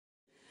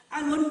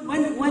And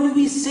when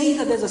we say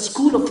that there's a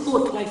school of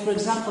thought, like for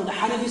example the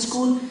Hanafi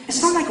school,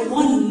 it's not like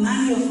one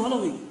man you're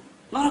following.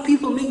 A lot of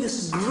people make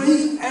this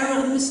great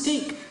error and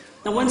mistake.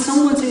 Now when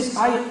someone says,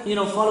 I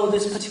follow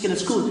this particular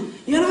school,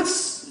 you're not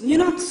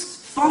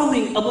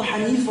following Abu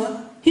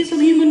Hanifa. He's a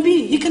human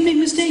being, he can make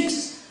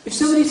mistakes. If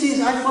somebody says,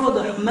 I follow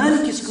the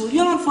Maliki school,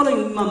 you're not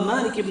following Imam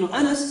Malik ibn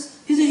Anas.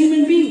 He's a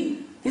human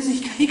being.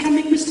 He can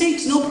make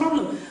mistakes, no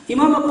problem.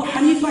 Imam Abu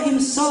Hanifa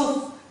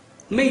himself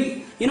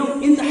made, in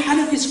the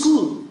Hanafi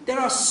school, there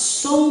are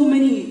so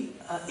many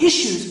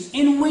issues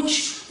in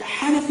which the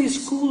Hanafi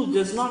school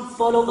does not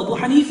follow Abu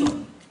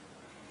Hanifa.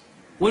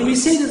 When we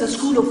say there's a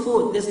school of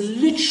thought, there's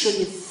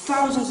literally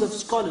thousands of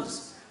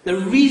scholars. The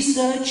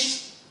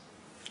research,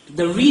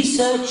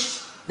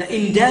 the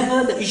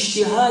endeavor, the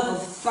ijtihad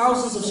of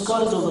thousands of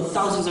scholars over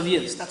thousands of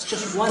years. That's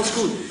just one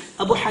school.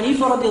 Abu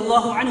Hanifa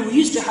radiallahu anhu, he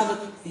used to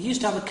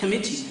have a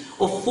committee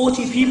of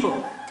 40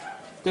 people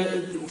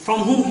from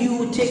whom he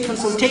would take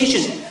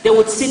consultation. They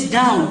would sit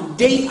down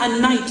day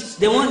and night.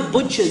 They weren't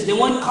butchers, they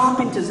weren't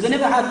carpenters. They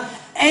never had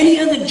any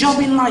other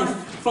job in life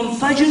from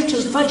Fajr to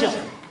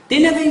Fajr. They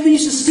never even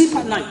used to sleep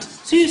at night.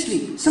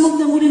 Seriously, some of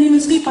them wouldn't even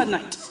sleep at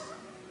night.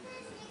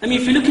 I mean,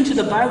 if you look into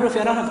the biography,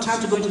 I don't have time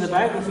to go into the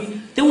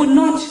biography, they would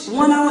not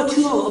 1 hour,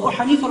 2 hours. Abu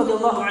Hanifa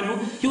radiallahu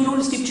anhu, he would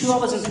only sleep 2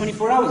 hours and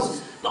 24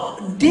 hours.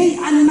 Day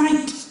and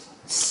night,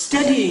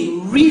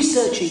 studying,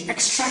 researching,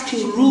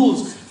 extracting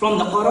rules from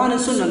the Quran and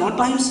Sunnah, not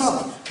by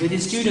himself, with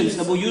his students,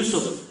 Abu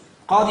Yusuf,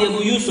 Qadi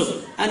Abu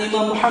Yusuf, and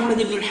Imam Muhammad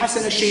ibn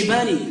al-Hasan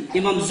al-Shaybani,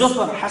 Imam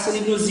Zufar, Hasan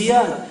ibn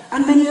Ziyad,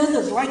 and many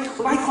others.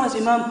 Likewise,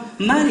 Imam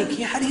Malik,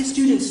 he had his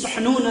students,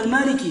 Suhnun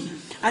al-Maliki,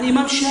 and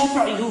Imam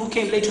Shafi'i, who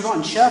came later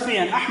on. Shafi'i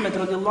and Ahmad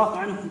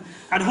radiallahu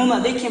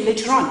anhuma, they came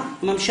later on.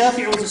 Imam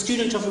Shafi'i was a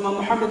student of Imam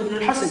Muhammad ibn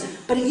al-Hasan,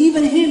 but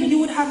even him, he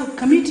would have a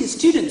committee of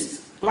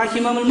students, like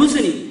Imam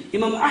al-Muzani.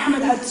 Imam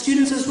Ahmad had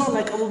students as well,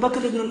 like Abu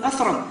Bakr ibn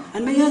al-Athram,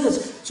 and many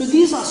others. So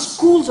these are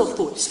schools of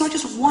thought. It's not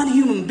just one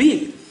human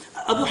being.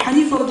 Abu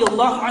Hanifa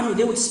radiallahu anhu,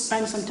 they would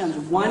spend sometimes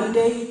 1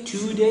 day,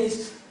 2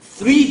 days,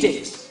 3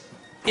 days,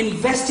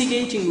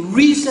 investigating,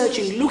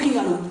 researching, looking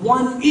at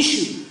one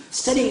issue,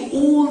 studying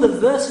all the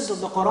verses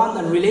of the Quran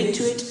that relate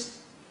to it,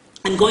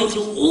 and going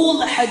through all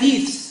the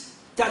hadiths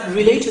that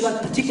relate to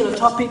that particular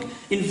topic,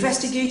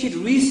 investigate it,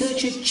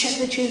 research it, check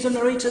the chains of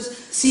narrators,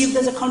 see if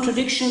there's a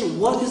contradiction,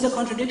 what is the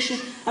contradiction.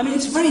 I mean,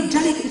 it's very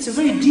delicate, it's a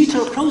very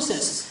detailed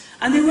process.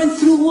 And they went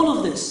through all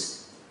of this.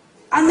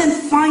 And then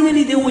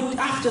finally they would,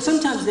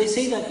 sometimes they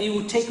say that it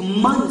would take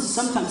months,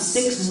 sometimes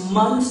 6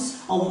 months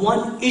on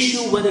one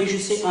issue, whether you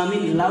should say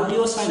Ameen loudly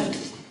or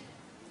silently.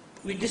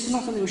 This is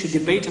not something we should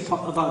debate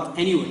about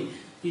anyway.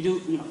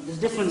 There's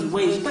different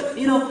ways, but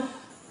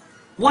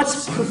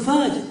what's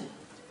preferred?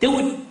 They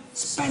would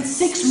spend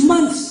 6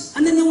 months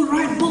and then they would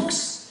write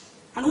books.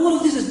 And all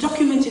of this is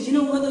documented,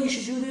 whether you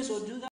should do this or do that.